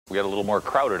We get a little more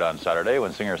crowded on Saturday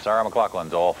when singer Sarah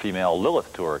McLachlan's all-female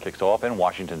Lilith tour kicks off in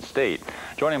Washington State.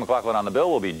 Joining McLachlan on the bill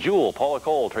will be Jewel, Paula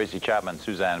Cole, Tracy Chapman,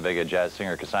 Suzanne Vega, jazz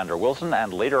singer Cassandra Wilson,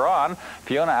 and later on,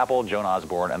 Fiona Apple, Joan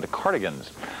Osborne, and the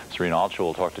Cardigans. Serena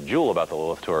Altschul talked to Jewel about the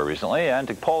Lilith tour recently, and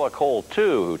to Paula Cole,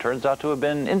 too, who turns out to have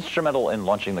been instrumental in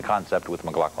launching the concept with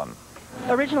McLachlan.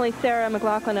 Originally, Sarah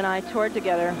McLachlan and I toured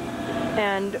together,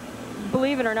 and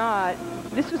believe it or not,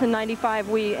 this was in '95.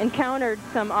 We encountered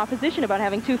some opposition about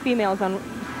having two females on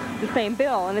the same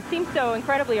bill, and it seems so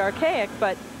incredibly archaic,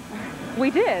 but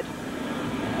we did.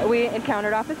 We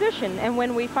encountered opposition, and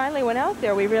when we finally went out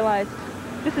there, we realized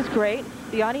this is great.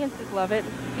 The audiences love it.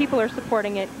 People are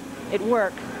supporting it. It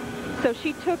works. So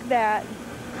she took that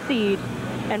seed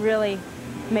and really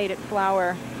made it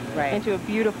flower into a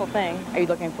beautiful thing. Are you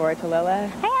looking forward to Lilith?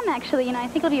 I am, actually. I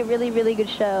think it'll be a really, really good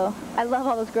show. I love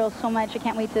all those girls so much. I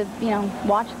can't wait to,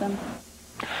 watch them.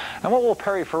 And what will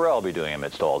Perry Farrell be doing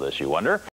amidst all this, you wonder?